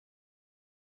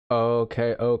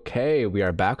Okay, we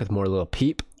are back with more little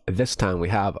Peep. This time we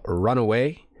have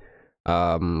Runaway.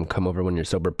 Come over when you're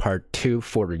sober, part 2,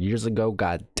 4 years ago.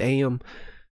 God damn.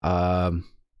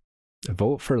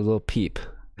 Vote for little Peep.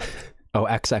 Oh,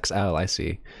 XXL, I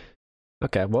see.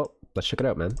 Okay, well, let's check it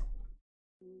out, man.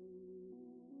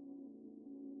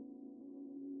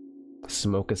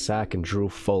 Smoke a Sack and Drew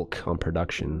Folk on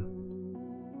production.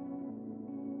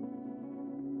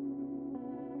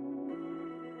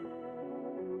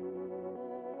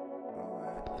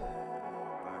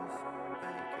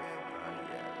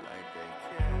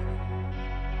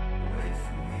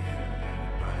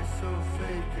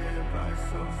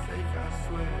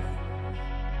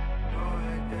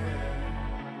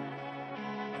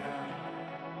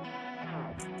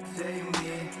 Take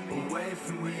me away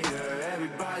from here.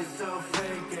 Everybody's so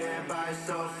fake, everybody's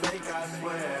so fake, I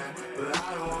swear. But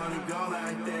I don't wanna go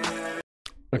like that.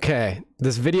 Okay,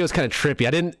 this video is kind of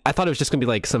trippy. I thought it was just gonna be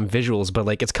like some visuals, but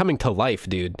like it's coming to life,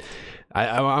 dude.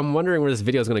 I'm wondering where this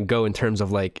video is gonna go in terms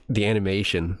of like the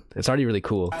animation. It's already really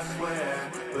cool. I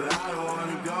swear, but I don't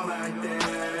wanna go like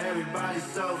that. Everybody's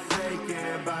so fake,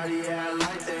 everybody act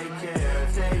like they care.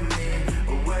 Take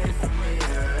me away from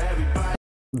here. Everybody.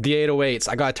 The 808s,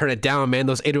 I gotta turn it down, man.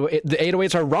 The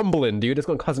 808s are rumbling, dude. It's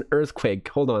gonna cause an earthquake.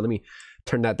 Hold on, let me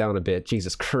turn that down a bit.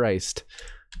 Jesus Christ,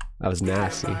 that was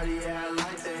nasty.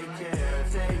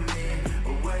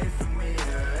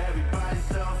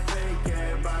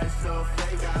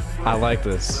 I like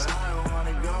this.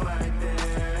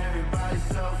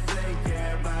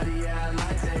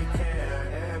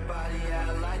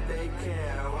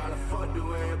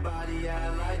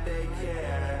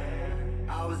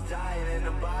 I was dying and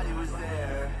nobody was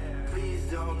there. Please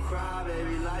don't cry,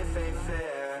 baby, life ain't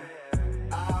fair.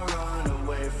 I run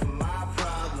away from my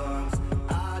problems.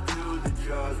 I do the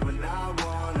drugs when I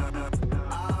wanna.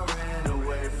 I ran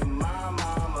away from my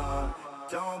mama.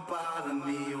 Don't bother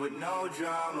me with no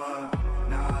drama.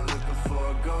 Now I'm looking for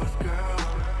a ghost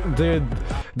girl. Dude,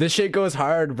 this shit goes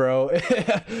hard, bro.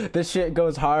 This shit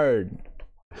goes hard.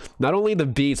 Not only the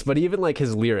beats, but even like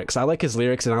his lyrics. I like his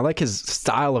lyrics and I like his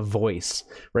style of voice,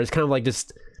 where it's kind of like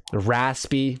just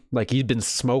raspy, like he'd been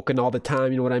smoking all the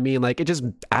time, you know what I mean? Like it just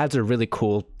adds a really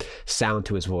cool sound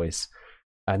to his voice.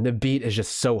 And the beat is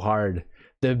just so hard.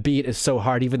 The beat is so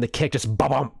hard, even the kick just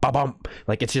ba-bump, ba-bump.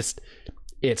 Like it's just,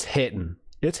 it's hitting.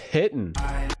 It's hitting.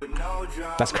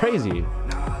 That's crazy.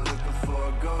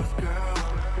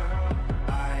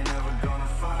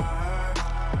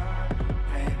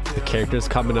 The characters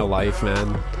coming to life,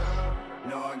 man.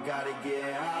 No, I gotta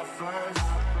get out first.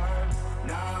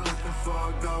 Now I'm looking for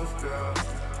a ghost girl.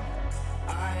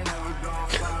 I ain't never gonna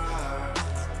find her.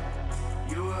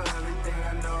 You are everything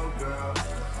I know, girl.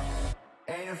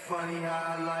 Ain't it funny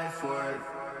how life works?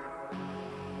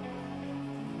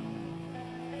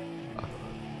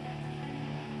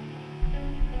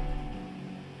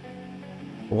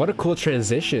 What a cool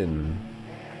transition.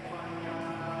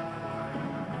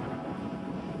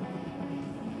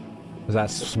 Was that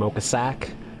Smoke a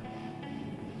Sack?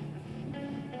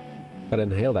 Gotta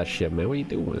inhale that shit, man. What are you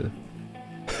doing?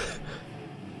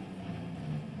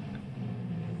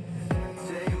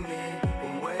 Take me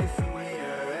away from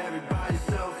here. Everybody's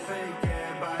so fake,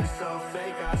 everybody's so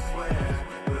fake, I swear.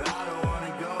 But I don't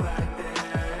wanna go back there.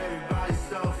 Everybody's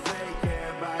so fake,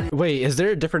 everybody Wait, is there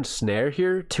a different snare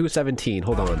here? 217,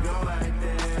 hold on. go back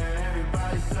there.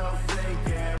 Everybody's so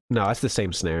fake, No, that's the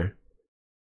same snare.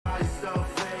 everybody's so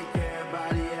fake,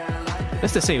 everybody act like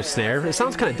That's the same snare. It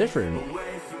sounds kind of different.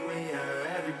 away from me.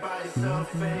 Everybody's so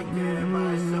fake,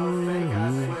 everybody's so fake, I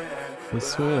swear. I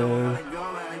swear. Go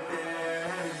back there.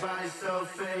 Everybody's so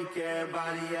fake,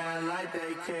 everybody act like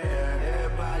they care.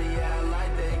 Everybody act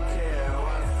like they care.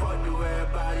 Why the fuck do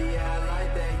everybody act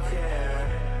like they care?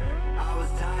 I was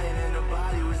dying and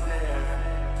nobody was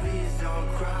there. Please don't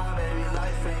cry, baby,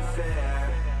 life ain't fair.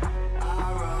 I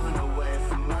run away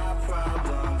from my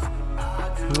problems. I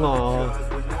do the drugs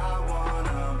when I want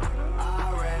 'em. I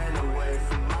ran away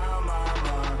from my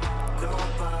mama.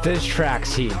 Don't bother This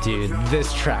track's heat, dude.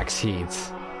 This track's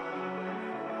heat.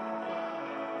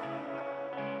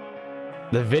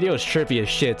 The video's trippy as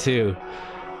shit, too.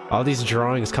 All these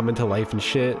drawings coming to life and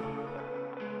shit.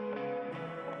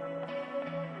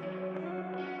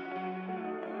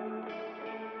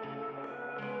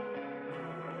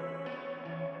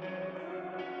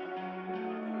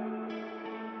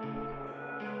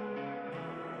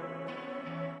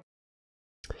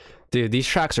 Dude, these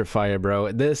tracks are fire,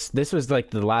 bro. This was like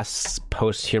the last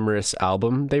posthumous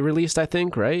album they released, I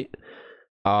think, right?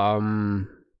 Oh,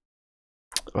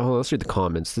 let's read the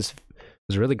comments. This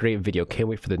was a really great video. Can't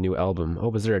wait for the new album. Oh,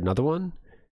 was there another one?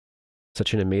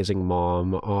 Such an amazing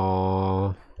mom.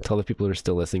 Aw. Tell the people who are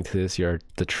still listening to this, you're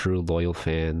the true loyal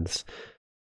fans.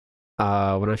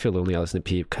 When I feel lonely, I listen to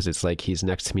Peep because it's like he's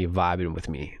next to me vibing with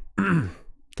me.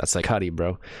 That's like Cuddy,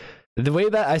 bro. The way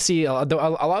that I see a lot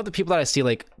of the people that I see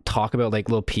like talk about like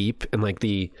Lil Peep and like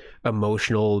the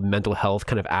emotional mental health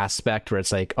kind of aspect where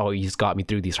it's like, oh, he's got me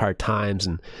through these hard times,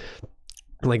 and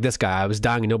like this guy, I was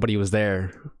dying and nobody was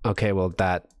there. Okay, well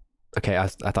I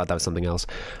thought that was something else,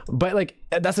 but like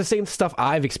that's the same stuff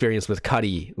I've experienced with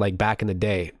Cuddy like back in the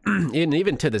day, and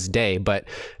even to this day, but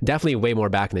definitely way more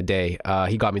back in the day.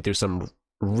 He got me through some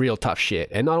real tough shit,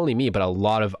 and not only me but a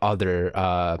lot of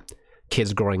other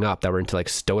kids growing up that were into like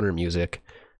stoner music.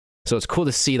 So it's cool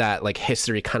to see that like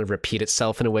history kind of repeat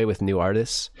itself in a way with new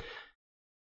artists.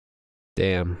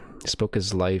 Damn, he spoke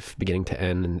his life beginning to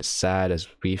end, and it's sad as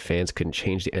we fans couldn't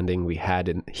change the ending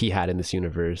he had in this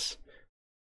universe.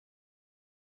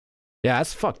 Yeah,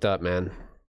 it's fucked up, man.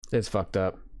 It's fucked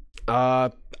up. I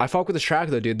fuck with this track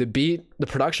though, dude. The beat, the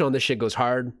production on this shit goes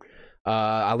hard.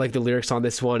 I like the lyrics on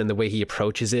this one and the way he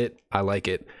approaches it. I like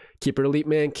it. Keep it elite,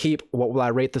 man. Keep. What will I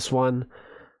rate this one?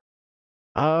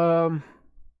 I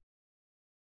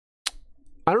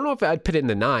don't know if I'd put it in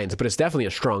the 9s, but it's definitely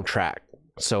a strong track.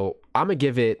 So I'll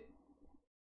give it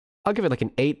like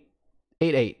an 8,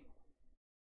 8, 8,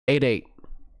 8,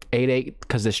 8, 8,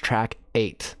 because this track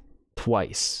 8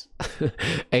 twice. 8,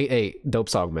 8, dope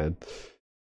song, man.